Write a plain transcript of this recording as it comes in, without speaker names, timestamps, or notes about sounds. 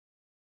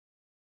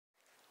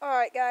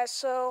Alright guys,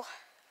 so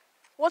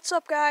what's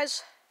up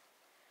guys?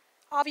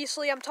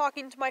 Obviously I'm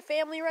talking to my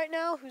family right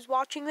now who's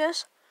watching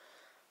this.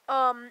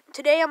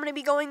 Today I'm going to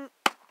be going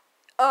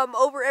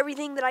over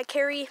everything that I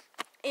carry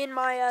in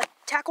my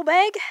tackle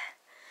bag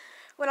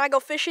when I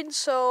go fishing,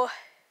 so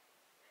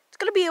it's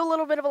going to be a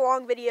little bit of a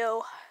long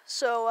video.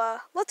 So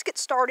let's get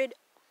started.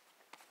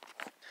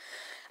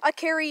 I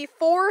carry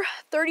four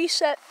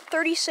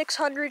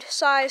 3600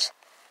 size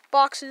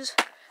boxes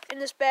in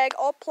this bag,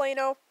 all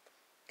Plano.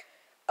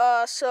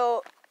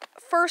 So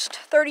first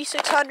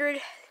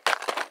 3600,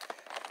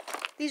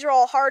 these are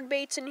all hard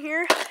baits in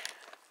here.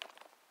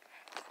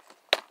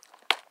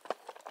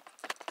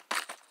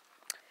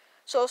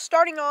 So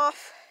starting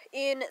off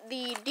in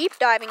the deep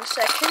diving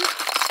section,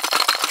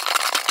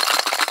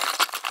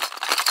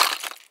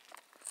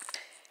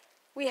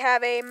 we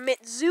have a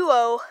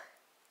Mitsuo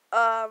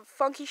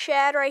funky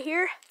shad right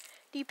here,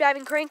 deep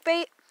diving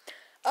crankbait.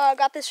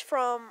 Got this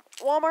from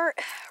Walmart,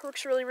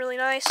 works really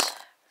nice.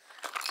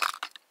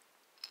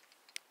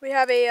 We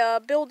have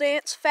a Bill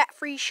Dance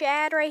fat-free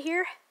shad right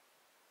here.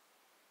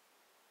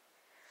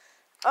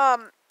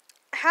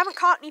 Haven't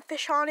caught any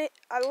fish on it.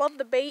 I love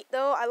the bait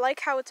though. I like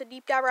how it's a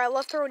deep diver. I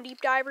love throwing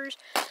deep divers.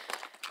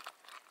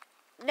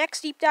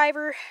 Next deep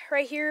diver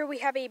right here, we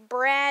have a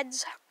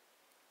Brad's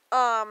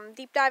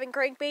deep diving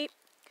crankbait.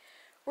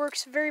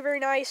 Works very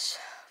nice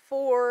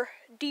for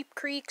deep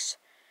creeks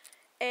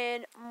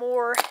and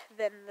more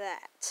than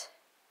that.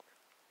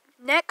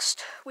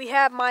 Next, we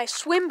have my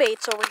swim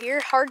baits over here,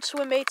 hard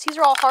swim baits. These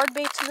are all hard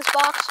baits in this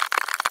box.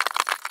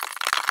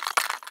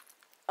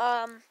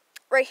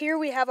 Right here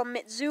we have a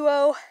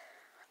Mitsuo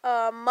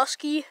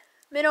musky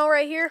minnow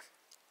right here.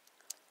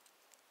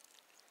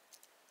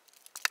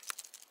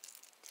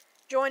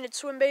 Jointed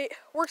swim bait.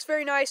 Works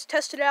very nice.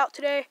 Tested it out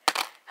today.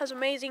 Has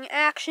amazing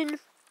action.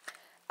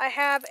 I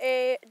have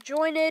a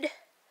jointed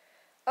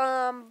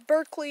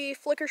Berkeley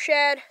flicker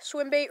shad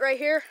swim bait right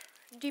here.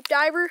 Deep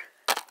diver.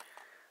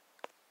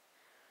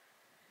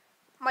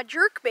 My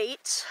jerk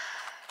baits.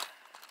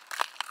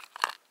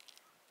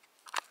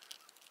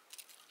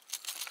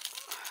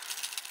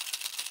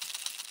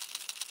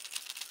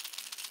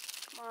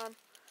 Come on.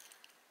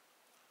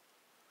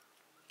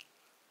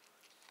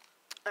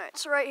 Alright,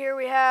 so right here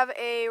we have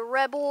a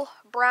Rebel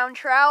brown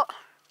trout.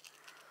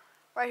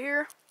 Right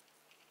here.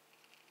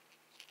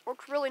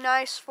 Works really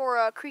nice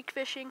for creek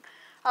fishing.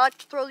 I like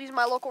to throw these in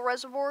my local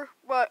reservoir,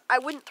 but I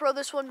wouldn't throw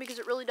this one because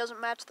it really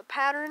doesn't match the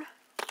pattern.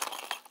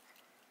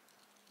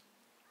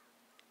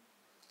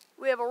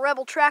 We have a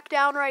Rebel track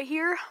down right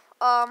here,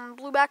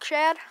 blueback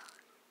shad.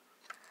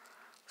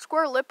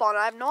 Square lip on it.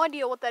 I have no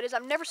idea what that is.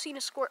 I've never seen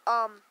a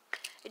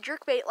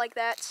jerkbait like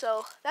that,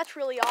 so that's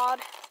really odd.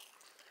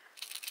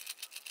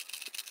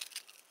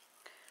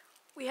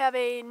 We have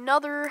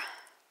another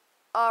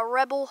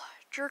Rebel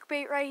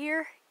jerkbait right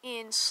here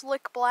in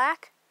slick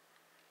black.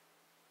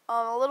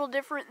 A little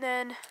different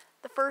than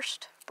the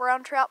first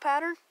brown trout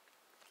pattern.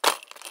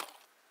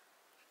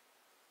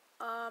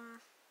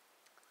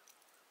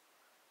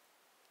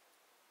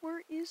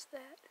 Where is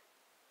that?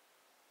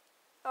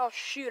 Oh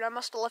shoot, I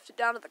must have left it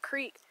down at the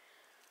creek.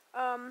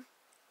 But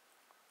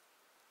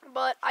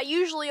I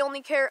usually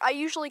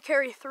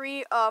carry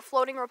three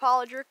floating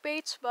Rapala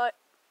jerkbaits, but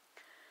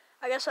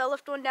I guess I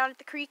left one down at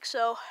the creek,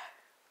 so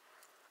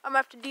I'm gonna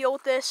have to deal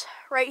with this.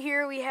 Right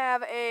here we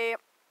have a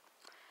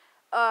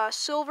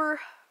silver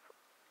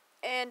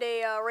and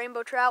a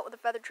rainbow trout with a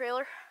feather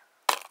trailer.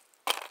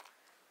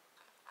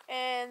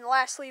 And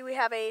lastly we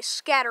have a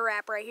scatter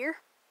wrap right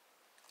here.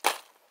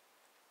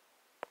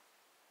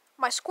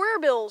 My square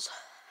bills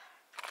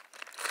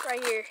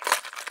right here.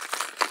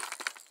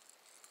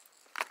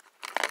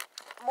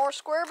 More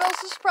square bills.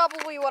 This is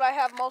probably what I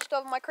have most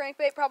of in my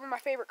crankbait. Probably my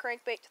favorite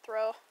crankbait to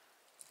throw.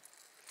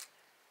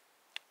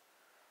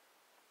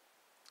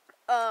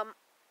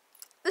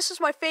 This is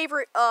my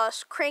favorite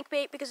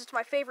crankbait because it's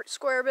my favorite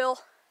square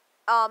bill.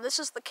 This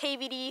is the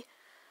KVD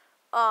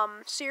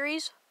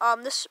series.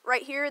 This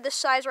right here, this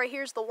size right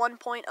here is the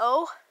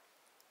 1.0.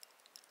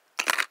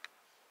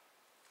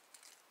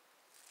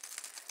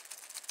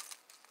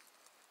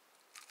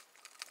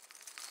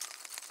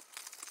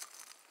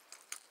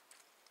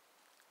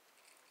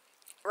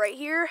 Right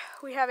here,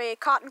 we have a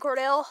Cotton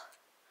Cordell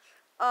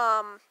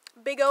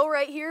Big O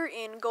right here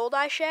in Gold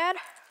Eye Shad.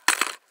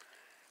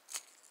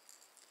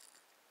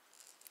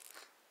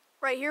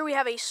 Right here, we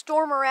have a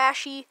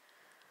Stormarashi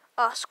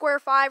Square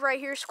 5 right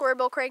here, square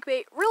bill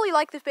crankbait. Really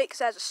like this bait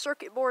because it has a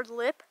circuit board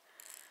lip.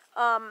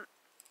 And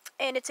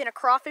it's in a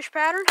crawfish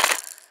pattern.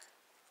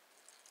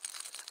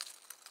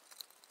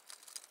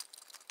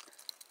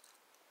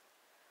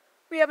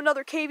 We have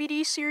another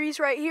KVD series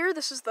right here.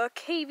 This is the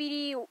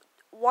KVD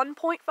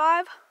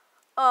 1.5.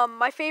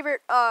 My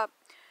favorite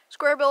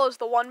square bill is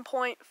the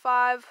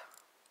 1.5.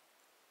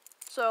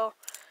 So,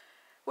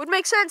 would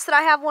make sense that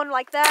I have one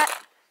like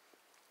that.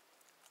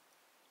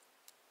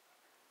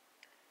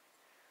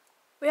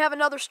 We have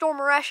another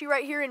Stormarashi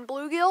right here in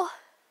bluegill.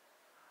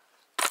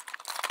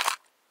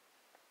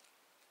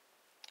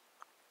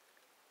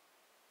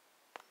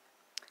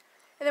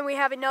 And then then we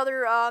have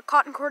another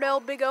Cotton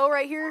Cordell Big O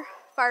right here,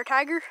 Fire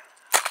Tiger.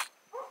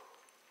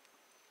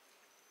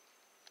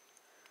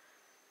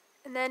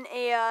 And then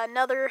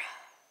another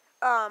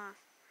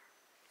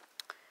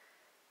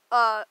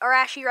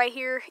Arashi right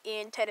here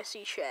in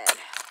Tennessee Shad.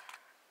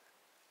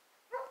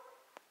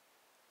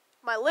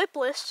 My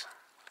lipless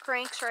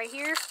cranks right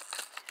here.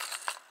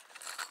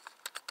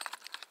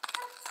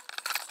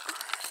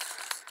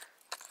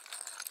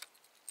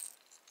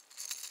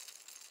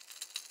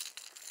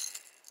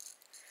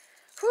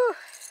 Whew.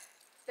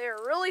 They're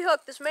really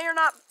hooked. This may or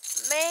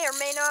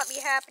may not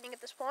be happening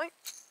at this point.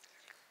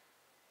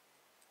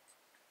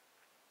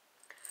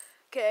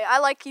 Okay, I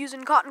like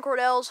using Cotton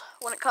Cordells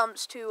when it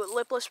comes to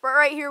lipless, but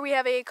right here we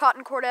have a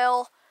Cotton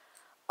Cordell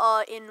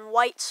in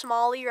white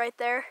Smalley right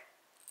there.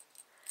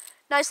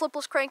 Nice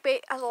lipless crankbait,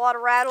 has a lot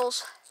of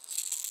rattles.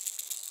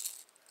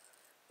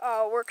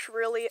 Works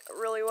really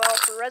well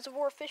for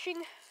reservoir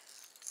fishing.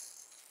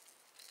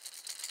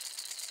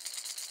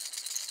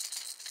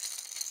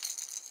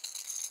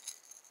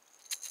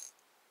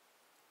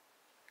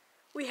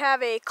 We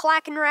have a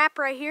Clackin' Wrap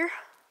right here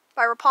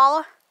by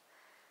Rapala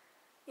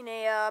in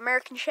a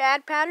American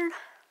Shad pattern.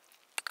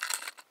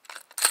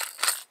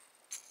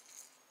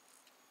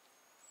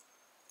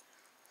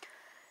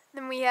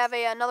 Then we have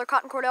another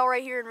Cotton Cordell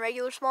right here in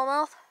regular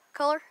smallmouth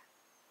color.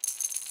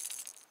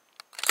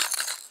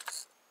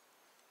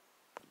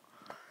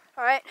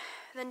 Alright,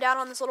 then down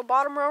on this little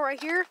bottom row right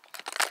here,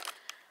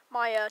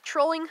 my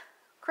trolling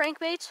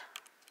crankbaits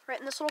right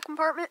in this little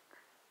compartment.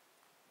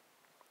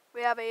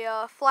 We have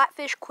a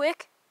Flatfish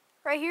Quick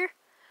right here.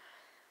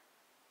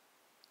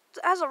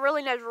 It has a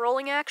really nice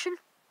rolling action.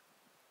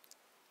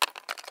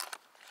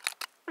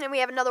 And then we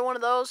have another one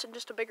of those in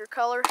just a bigger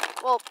color.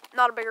 Well,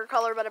 not a bigger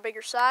color, but a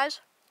bigger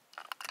size.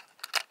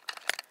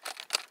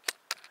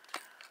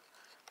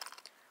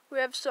 We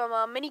have some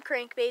mini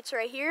crankbaits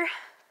right here.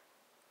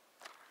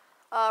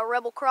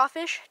 Rebel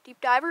Crawfish, Deep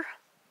Diver.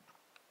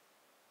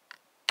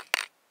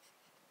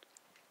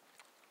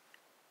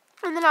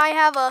 And then I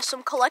have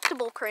some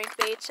collectible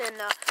crankbaits, and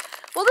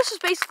well, this is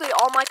basically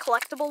all my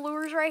collectible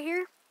lures right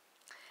here,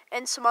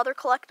 and some other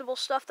collectible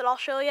stuff that I'll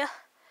show you.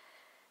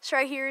 This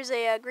right here is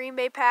a Green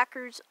Bay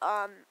Packers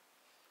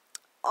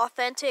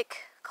authentic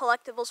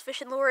collectibles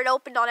fishing lure. It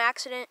opened on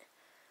accident.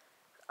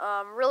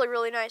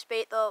 Really nice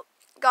bait though.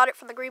 Got it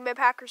from the Green Bay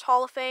Packers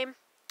Hall of Fame.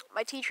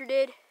 My teacher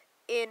did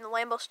in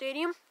Lambeau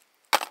Stadium.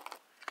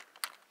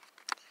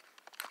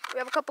 We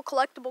have a couple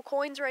collectible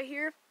coins right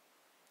here.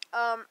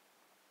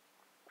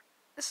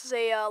 This is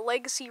a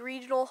Legacy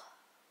Regional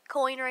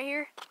coin right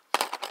here.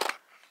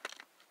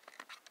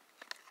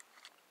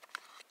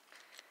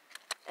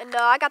 And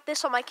I got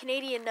this on my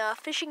Canadian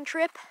fishing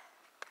trip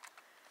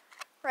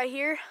right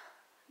here.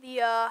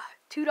 The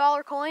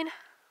 $2 coin.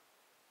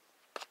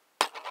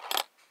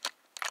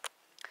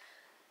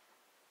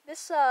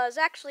 This is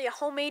actually a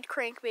homemade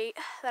crankbait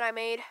that I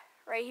made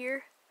right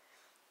here.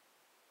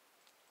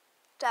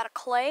 It's out of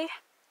clay.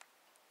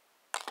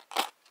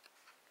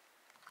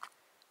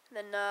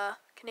 And then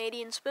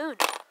Canadian spoon.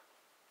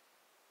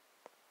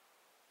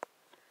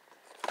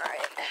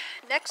 Alright,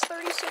 next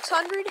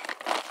 3600.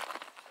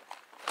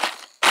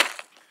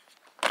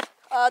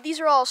 These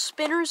are all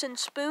spinners and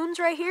spoons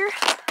right here.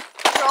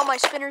 These are all my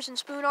spinners and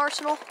spoon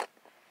arsenal.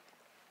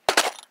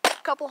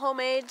 A couple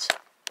homemades.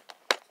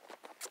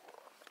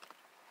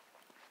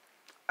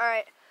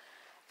 Alright,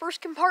 first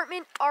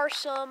compartment are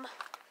some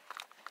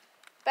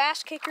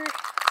BassKicker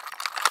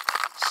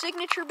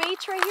signature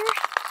baits right here.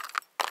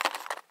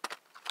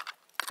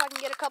 If I can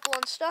get a couple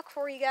unstuck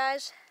for you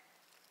guys.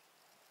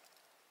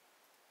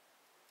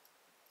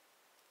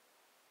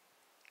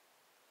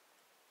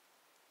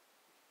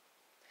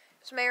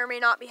 This may or may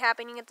not be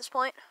happening at this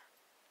point.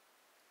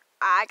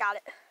 I got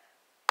it.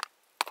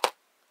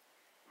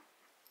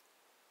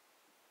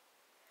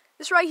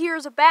 This right here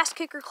is a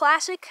BassKicker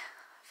Classic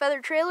feather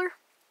trailer.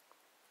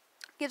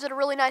 Gives it a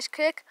really nice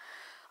kick.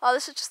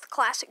 This is just the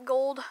classic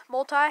gold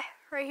multi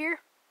right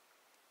here.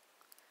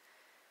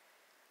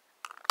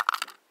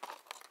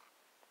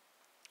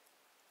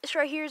 This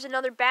right here is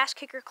another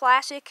BassKicker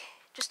Classic,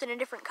 just in a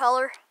different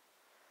color,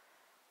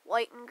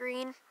 white and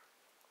green.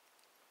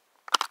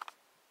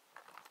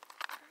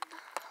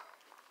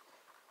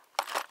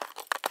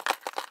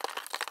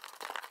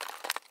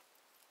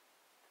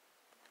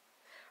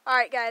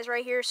 Alright guys,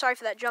 right here, sorry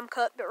for that jump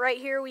cut, but right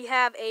here we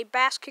have a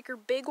BassKicker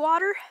Big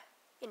Water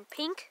in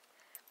pink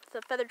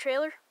with a feather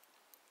trailer.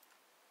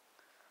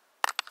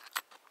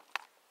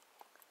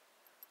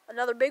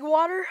 Another Big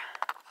Water,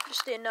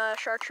 just in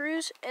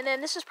chartreuse. And then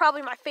this is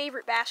probably my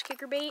favorite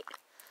BassKicker bait.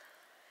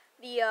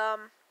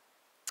 The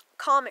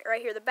Comet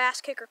right here, the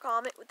BassKicker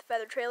Comet with the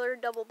feather trailer,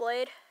 double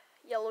blade,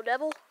 Yellow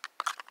Devil.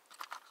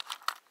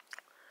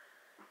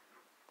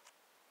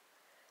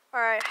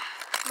 Alright,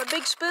 my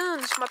big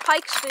spoons, my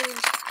pike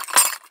spoons.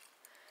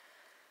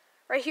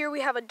 Right here we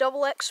have a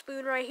double X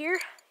spoon right here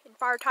in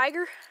Fire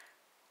Tiger.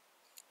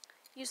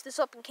 Use this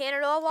up in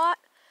Canada a lot.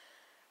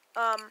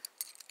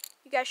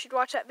 You guys should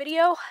watch that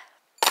video.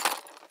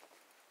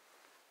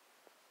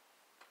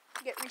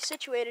 Get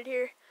resituated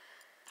here.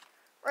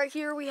 Right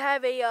here we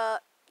have a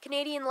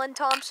Canadian Len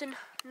Thompson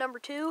number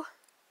 2.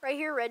 Right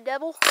here, Red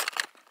Devil.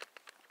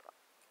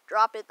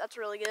 Drop it, that's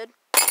really good.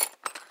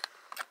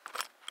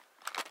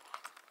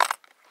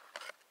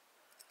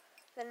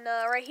 Then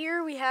right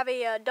here we have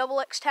a double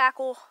X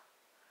tackle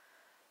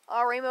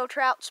rainbow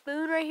trout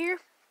spoon right here.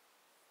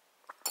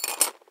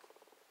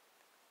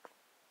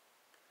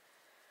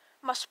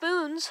 My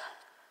spoons,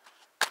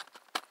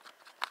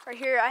 right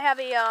here, I have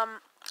a,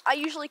 I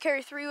usually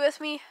carry 3 with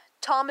me,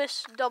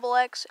 Thomas, double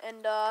X,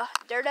 and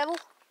Daredevil.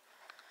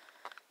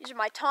 These are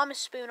my Thomas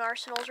spoon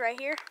arsenals right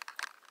here.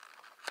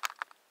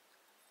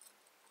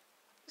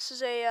 This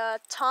is a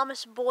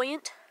Thomas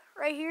Buoyant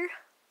right here.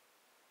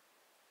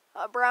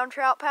 A brown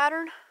trout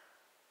pattern.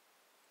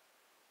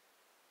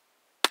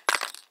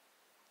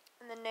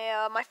 And then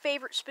my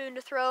favorite spoon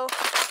to throw,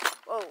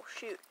 oh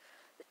shoot,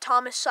 the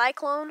Thomas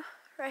Cyclone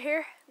right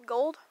here,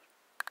 gold.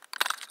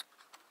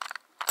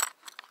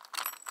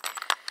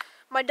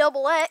 My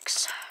double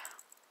X,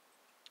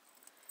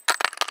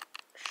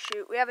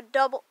 shoot, we have a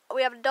double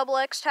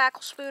X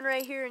tackle spoon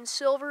right here in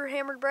silver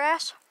hammered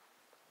brass.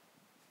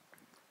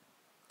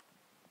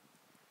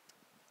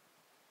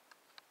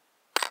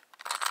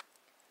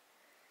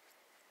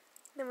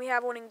 Then we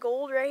have one in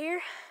gold right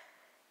here.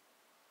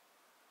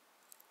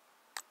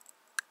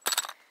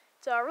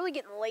 It's really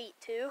getting late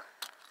too.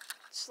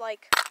 It's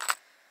like,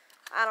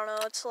 I don't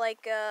know, it's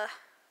like,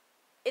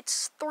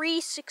 it's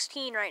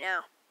 3:16 right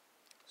now.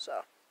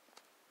 So,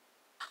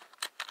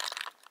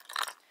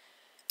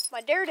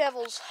 my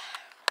Daredevils.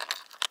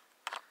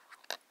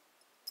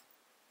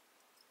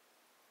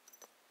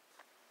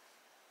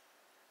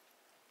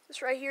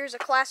 This right here is a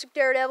classic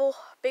Daredevil,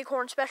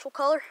 Bighorn special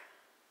color.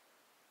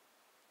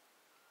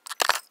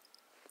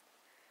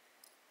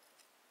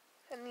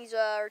 And these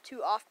are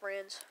 2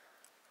 off-brands.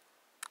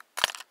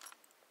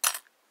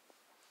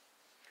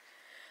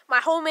 My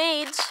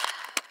homemades,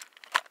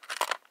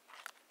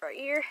 right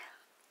here.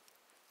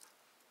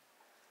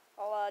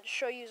 I'll just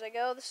show you as I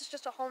go. This is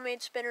just a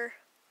homemade spinner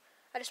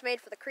I just made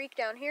for the creek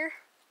down here.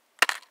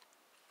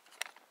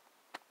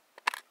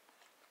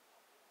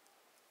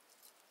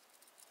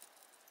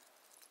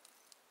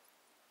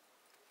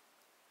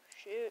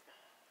 Shoot.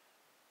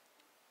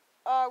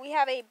 We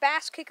have a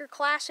BassKicker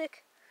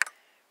Classic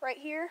right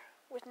here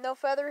with no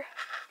feather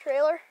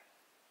trailer.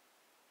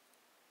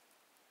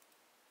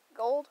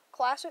 Gold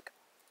Classic.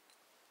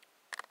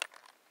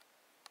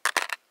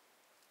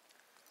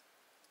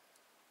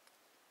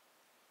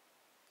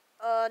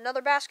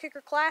 Another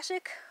BassKicker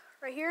Classic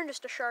right here,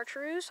 just a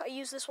chartreuse. I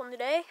used this one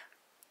today.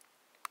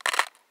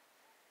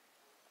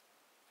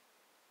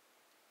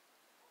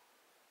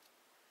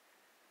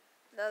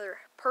 Another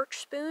perch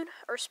spoon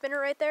or spinner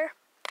right there.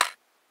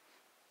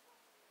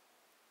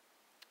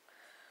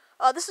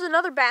 This is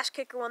another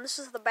BassKicker one. This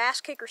is the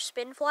BassKicker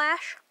Spin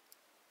Flash.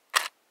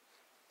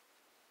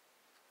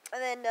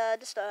 And then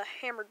just a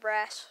hammered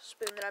brass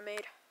spoon that I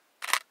made.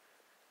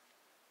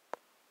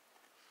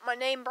 My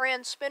name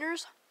brand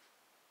spinners.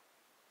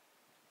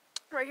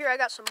 Right here I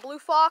got some Blue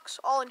Fox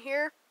all in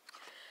here.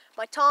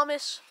 My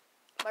Thomas,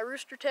 my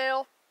Rooster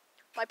Tail,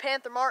 my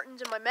Panther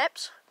Martins, and my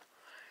Meps.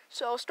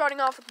 So starting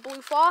off with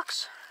Blue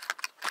Fox.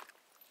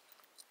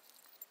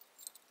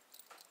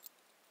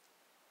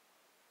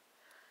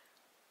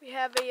 We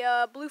have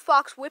a Blue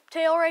Fox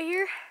Whiptail right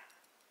here.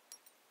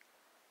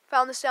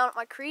 Found this down at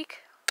my creek.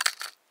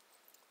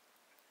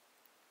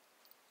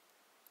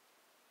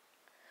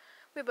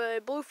 We have a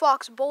Blue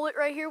Fox Bullet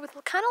right here with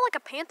kind of like a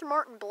Panther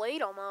Martin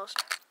blade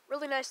almost.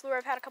 Really nice lure.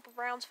 I've had a couple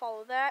browns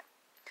follow that.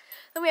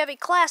 Then we have a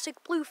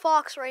classic Blue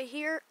Fox right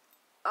here.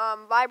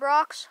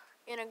 Vibrox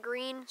in a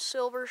green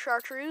silver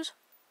chartreuse.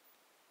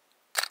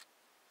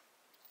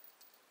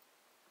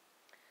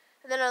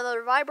 And then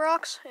another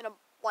Vibrox in a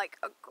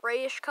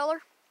grayish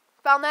color.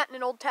 Found that in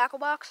an old tackle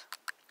box.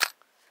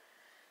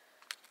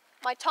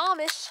 My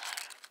Thomas.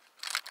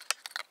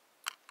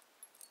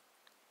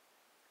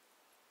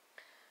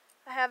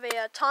 I have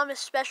a Thomas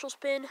Special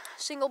Spin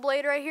single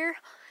blade right here.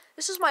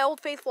 This is my Old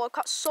Faithful. I've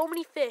caught so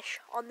many fish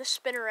on this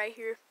spinner right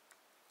here.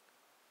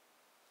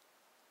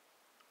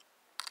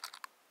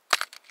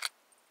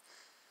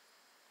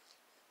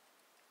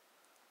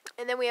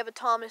 And then we have a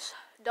Thomas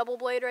double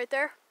blade right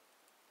there.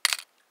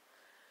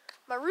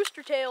 My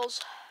Rooster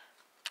Tails.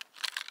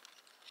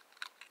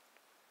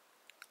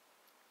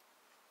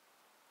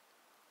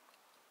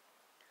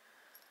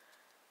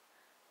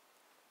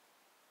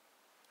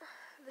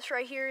 This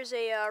right here is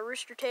a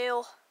Rooster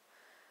Tail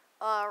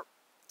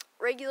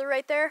regular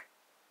right there.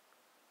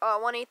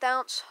 1/8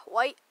 ounce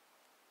white.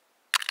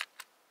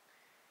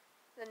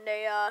 Then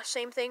a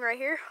same thing right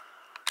here.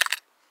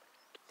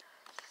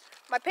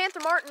 My Panther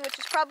Martin, which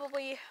is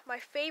probably my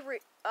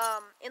favorite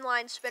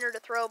inline spinner to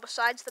throw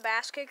besides the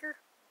BassKicker.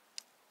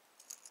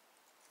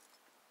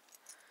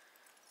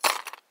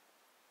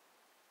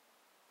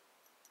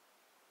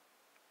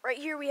 Right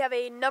here we have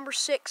a number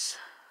 6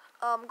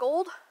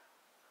 gold.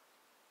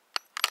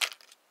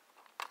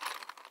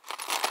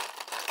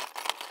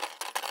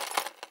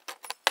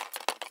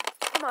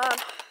 Come on.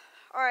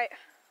 Alright,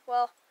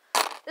 well,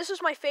 This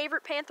is my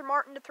favorite Panther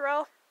Martin to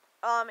throw,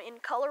 in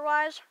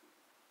color-wise.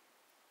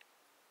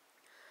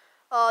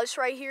 This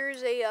right here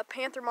is a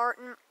Panther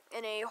Martin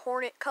in a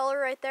Hornet color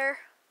right there.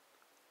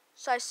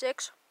 Size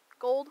 6,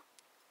 gold.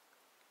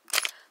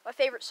 My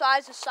favorite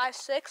size is size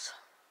 6.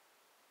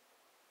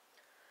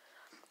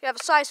 We have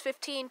a size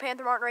 15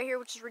 Panther Martin right here,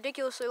 which is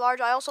ridiculously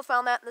large. I also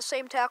found that in the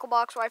same tackle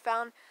box where I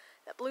found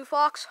that Blue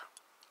Fox.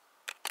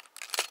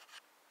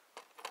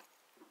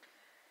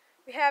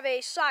 We have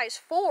a size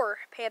 4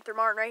 Panther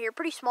Martin right here,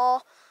 pretty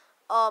small.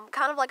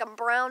 Kind of like a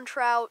brown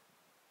trout,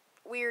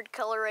 weird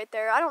color right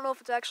there. I don't know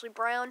if it's actually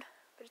brown,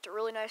 but it's a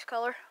really nice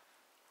color.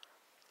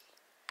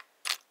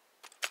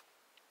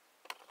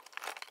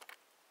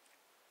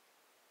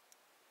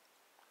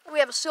 We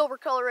have a silver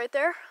color right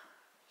there,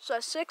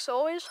 size 6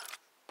 always.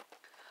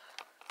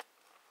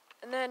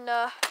 And then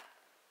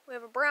we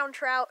have a brown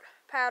trout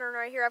pattern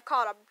right here. I've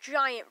caught a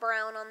giant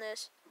brown on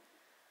this.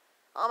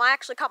 I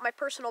actually caught my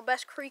personal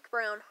best creek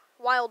brown,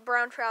 wild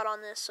brown trout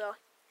on this, so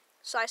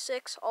size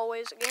 6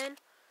 always again.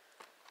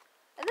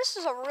 And this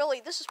is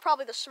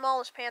probably the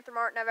smallest Panther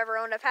Martin I've ever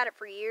owned. I've had it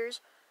for years.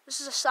 This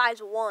is a size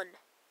 1,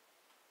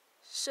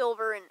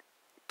 silver and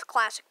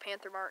classic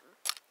Panther Martin.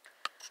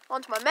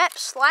 On to my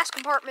Meps, last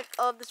compartment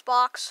of this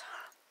box.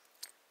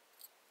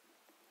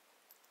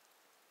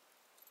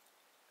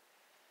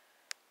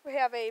 We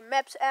have a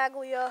Meps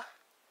Aglia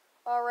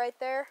right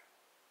there,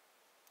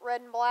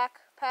 red and black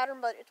pattern,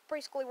 but it's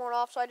basically worn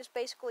off, so I just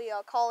basically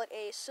call it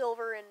a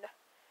silver and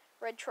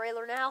red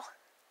trailer now.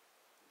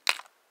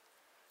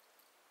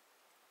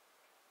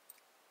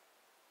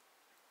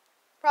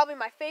 Probably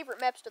my favorite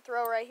Meps to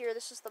throw right here.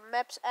 This is the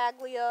Meps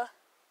Aglia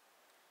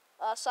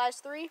size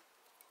 3.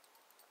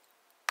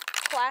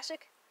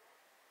 Classic.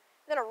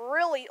 Then a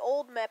really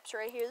old Meps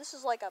right here. This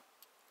is like a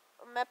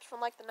Meps from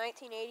like the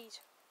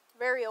 1980s.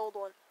 Very old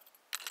one.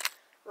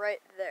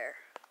 Right there.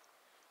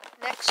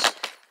 Next,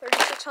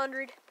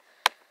 3600.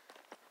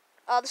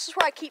 This is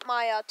where I keep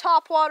my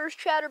top waters,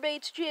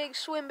 chatterbaits, jigs,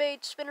 swim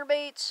baits, spinner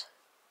baits.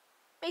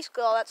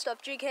 Basically all that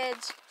stuff, jig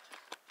heads.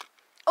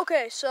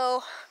 Okay,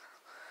 so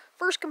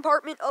first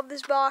compartment of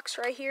this box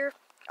right here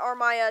are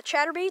my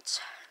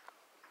chatterbaits.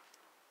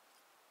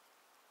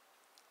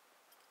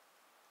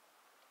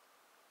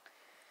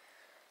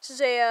 This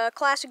is a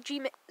classic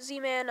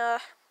Z-Man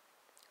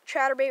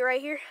chatterbait right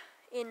here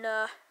in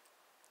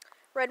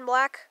red and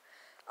black.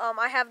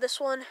 I have this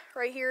one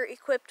right here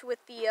equipped with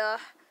the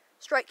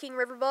Strike King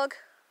River Bug,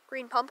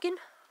 green pumpkin.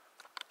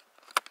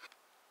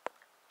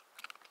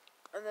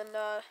 And then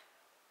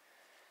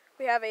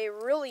we have a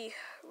really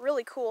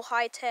cool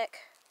high-tech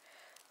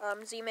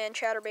Z-Man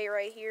chatterbait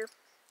right here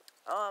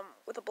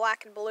with a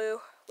black and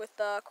blue with,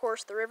 of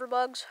course, the river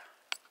bugs.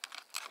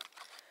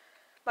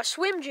 My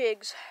swim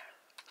jigs.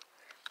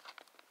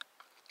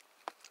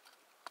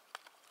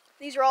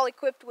 These are all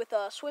equipped with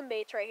swim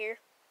baits right here.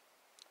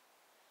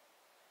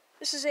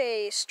 This is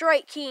a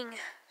Strike King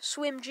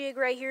swim jig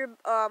right here,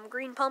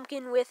 green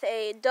pumpkin with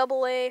a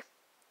double A's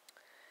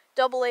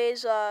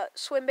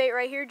swim bait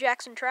right here,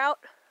 Jackson Trout.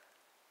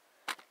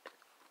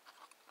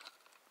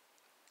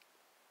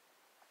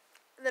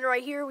 And then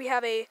right here we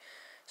have a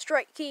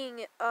Strike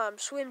King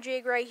swim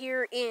jig right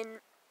here in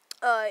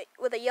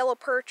with a yellow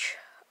perch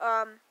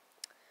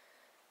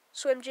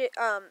swim bait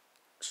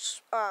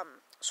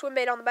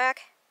on the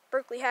back.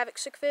 Berkeley Havoc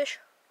Sick Fish.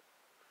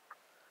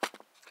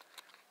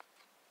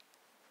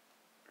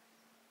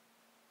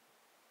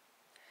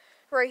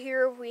 Right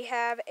here we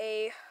have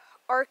a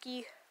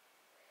Arky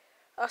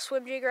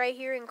swim jig right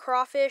here in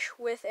crawfish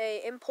with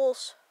a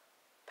Impulse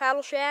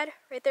paddle shad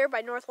right there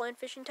by Northland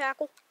Fishing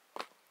Tackle.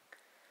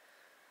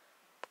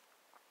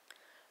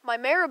 My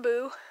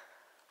marabou,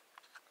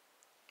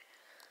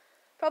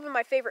 probably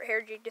my favorite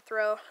hair jig to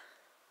throw.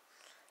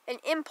 An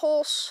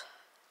Impulse.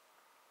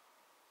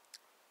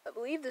 I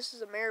believe this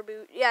is a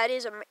marabou. Yeah, it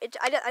is.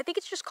 I think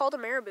it's just called a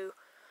marabou.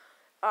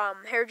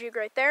 Hair jig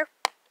right there.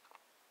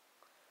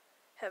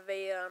 Have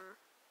a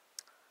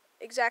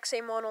exact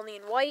same one, only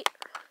in white.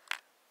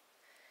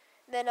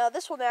 And then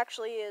this one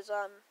actually is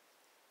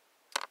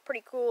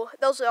pretty cool.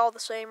 Those are all the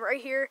same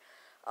right here.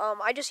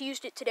 I just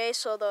used it today,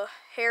 so the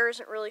hair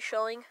isn't really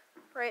showing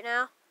right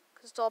now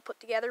because it's all put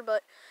together.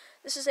 But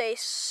this is a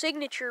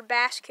signature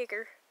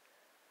BassKicker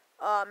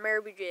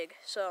marabou jig.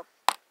 So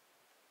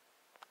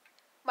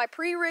my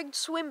pre-rigged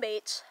swim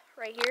baits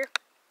right here.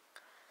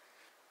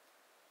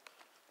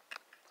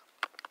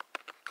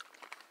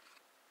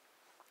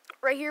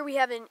 Right here we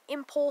have an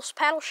Impulse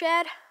paddle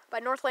shad by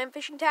Northland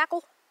Fishing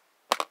Tackle.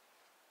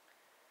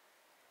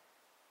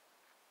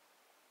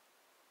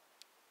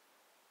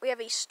 We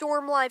have a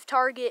Storm Live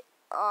Target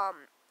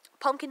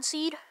pumpkin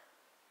seed.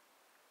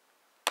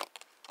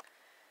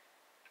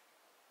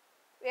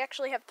 We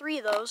actually have 3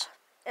 of those.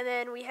 And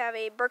then we have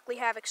a Berkeley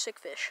Havoc Sick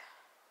Fish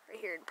right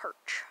here in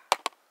perch.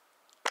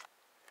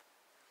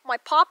 My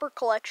popper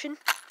collection.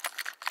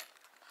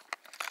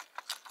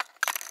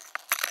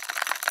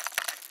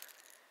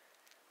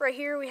 Right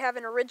here we have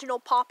an original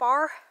Pop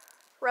R,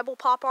 Rebel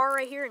Pop R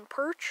right here in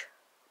perch,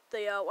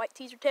 the white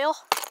teaser tail.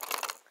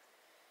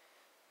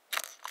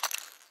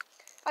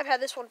 I've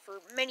had this one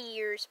for many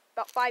years,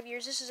 about 5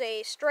 years. This is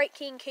a Strike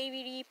King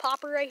KVD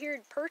popper right here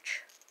in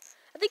perch.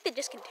 I think they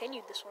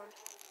discontinued this one.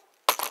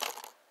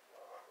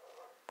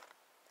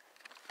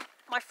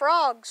 My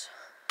frogs.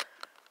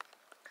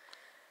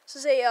 This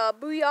is a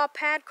Booyah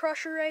Pad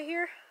Crusher right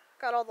here.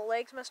 Got all the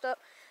legs messed up.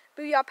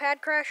 Booyah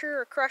Pad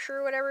Crusher or Crusher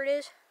or whatever it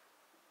is.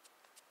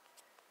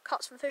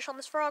 Caught some fish on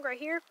this frog right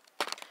here.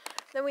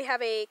 Then we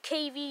have a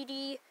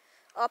KVD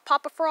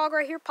Papa Frog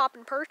right here,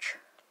 popping perch.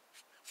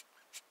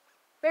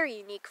 Very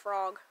unique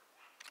frog.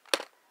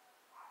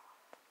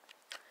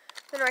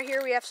 Then right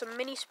here we have some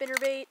mini spinner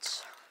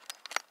baits.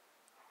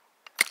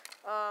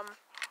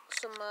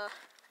 Some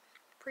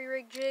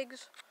pre-rig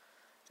jigs.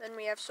 Then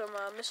we have some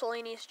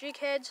miscellaneous jig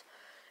heads.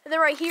 And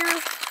then right here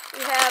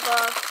we have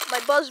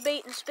my buzz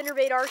bait and spinner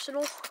bait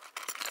arsenal.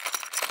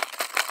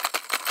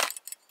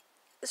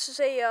 This is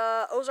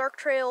a Ozark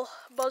Trail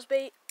buzz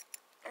bait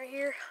right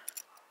here.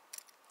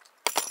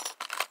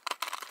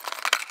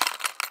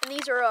 And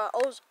these are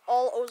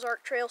all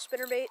Ozark Trail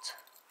spinner baits.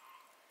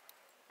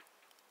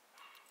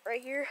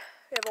 Right here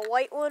we have a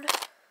white one.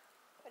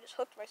 I just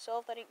hooked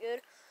myself, that ain't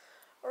good.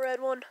 A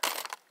red one.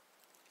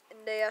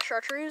 And a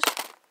chartreuse.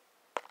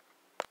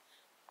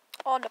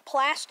 On to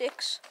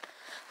plastics.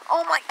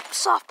 All my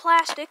soft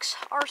plastics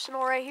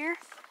arsenal right here.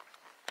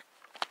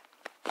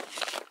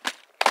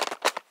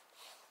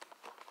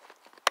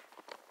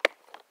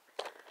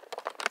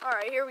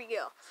 Alright, here we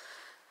go.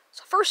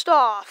 So first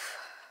off,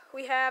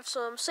 we have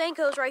some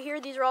Senkos right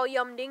here. These are all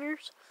Yum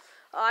Dingers.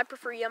 I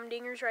prefer Yum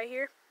Dingers right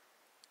here.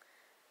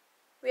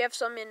 We have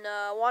some in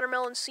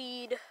watermelon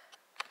seed,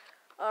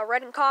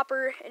 red and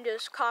copper, and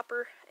just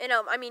copper, and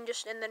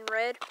and then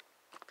red.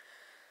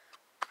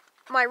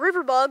 My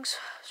river bugs,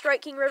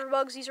 Strike King river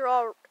bugs, these are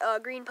all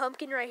green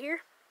pumpkin right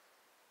here.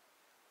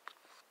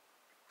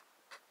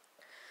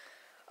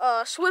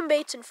 Swim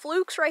baits and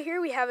flukes right here.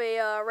 We have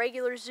a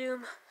regular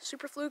Zoom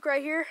super fluke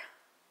right here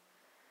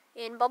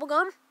in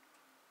bubblegum.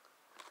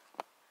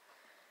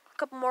 A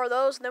couple more of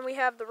those, and then we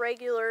have the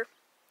regular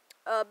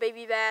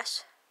baby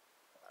bass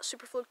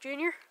super fluke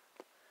junior.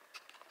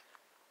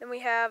 Then we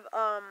have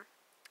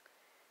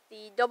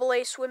the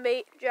AA swim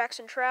bait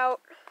Jackson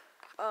trout,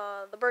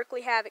 the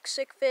Berkeley Havoc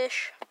sick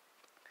fish,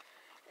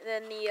 and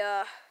then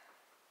the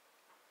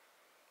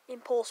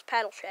Impulse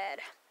paddle shad.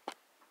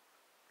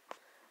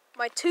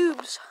 My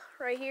tubes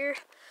right here,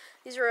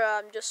 these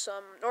are just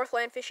some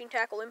Northland Fishing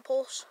Tackle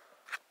Impulse.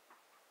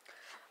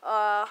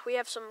 We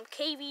have some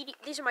KVD,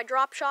 these are my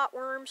drop shot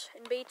worms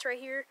and baits right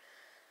here.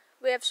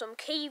 We have some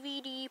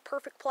KVD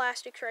Perfect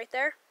Plastics right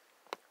there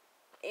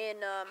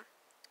in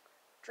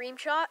Dream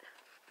Shot.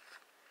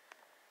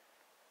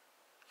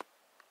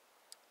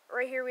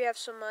 Right here we have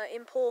some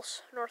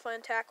Impulse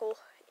Northland Tackle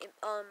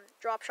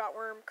drop shot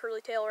worm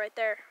curly tail right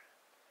there.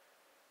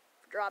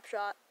 Drop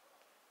shot.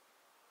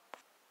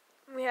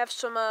 We have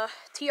some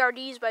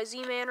TRDs by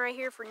Z-Man right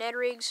here for Ned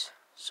rigs.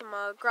 Some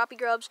grappie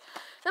grubs.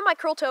 Then my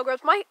curltail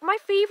grubs. My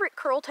favorite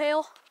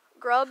curltail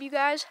grub, you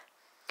guys,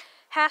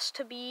 has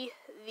to be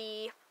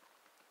the,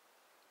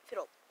 if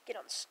it'll get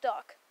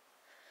unstuck,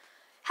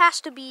 has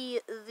to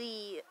be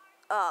the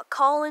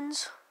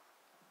Collins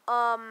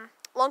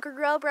lunker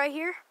grub right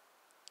here.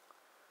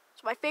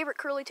 It's my favorite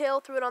curly tail.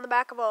 Threw it on the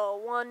back of a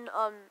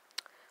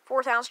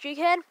 1/4 ounce jig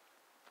head.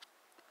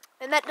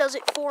 And that does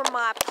it for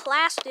my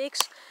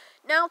plastics.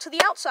 Now to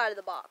the outside of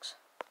the box.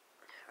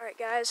 Alright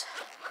guys,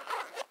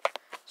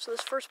 so this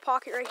first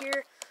pocket right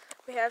here,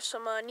 we have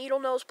some needle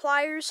nose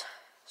pliers,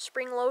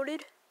 spring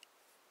loaded.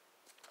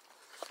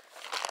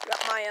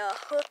 Got my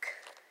hook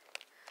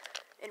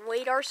and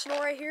weight arsenal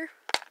right here.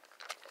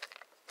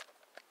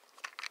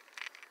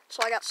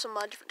 So I got some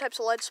different types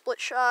of lead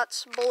split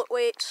shots, bullet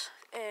weights,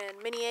 and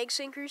mini egg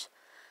sinkers.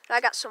 And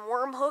I got some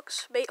worm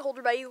hooks, bait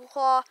holder by Eagle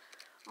Claw,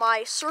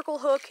 my circle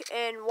hook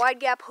and wide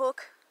gap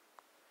hook,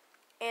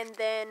 and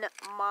then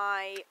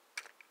my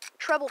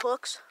treble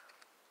hooks.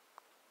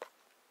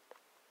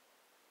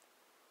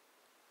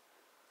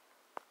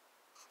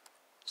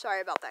 Sorry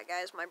about that,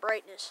 guys. My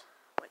brightness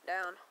went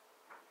down.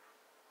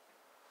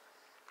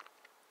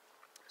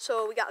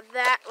 So we got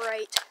that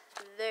right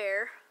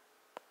there.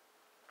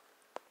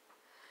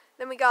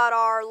 Then we got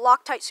our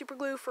Loctite super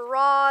glue for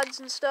rods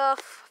and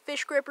stuff,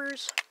 fish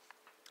grippers,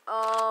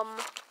 some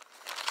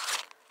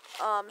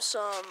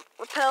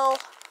repel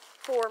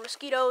for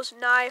mosquitoes,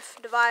 knife,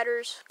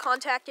 dividers,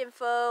 contact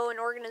info, and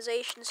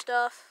organization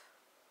stuff.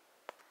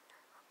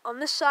 On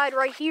this side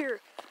right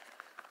here,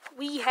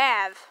 we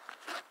have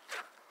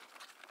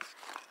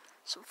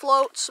some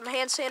floats, some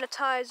hand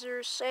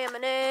sanitizers,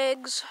 salmon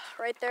eggs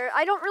right there.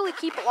 I don't really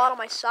keep a lot on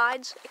my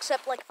sides,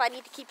 except like if I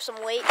need to keep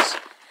some weights.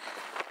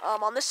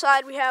 On this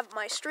side we have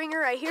my stringer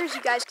right here, as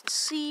you guys can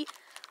see.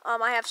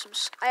 I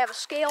have a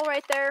scale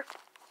right there.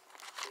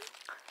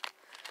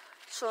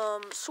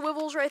 Some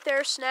swivels right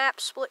there,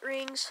 snaps, split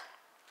rings,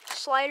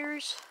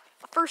 sliders,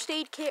 a first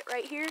aid kit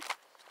right here,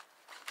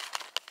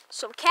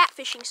 some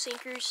catfishing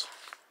sinkers,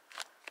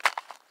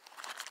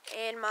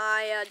 and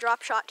my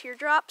drop shot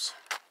teardrops.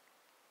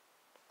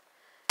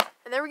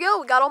 And there we go,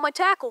 we got all my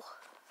tackle.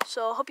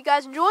 So, hope you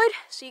guys enjoyed.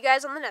 See you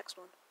guys on the next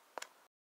one.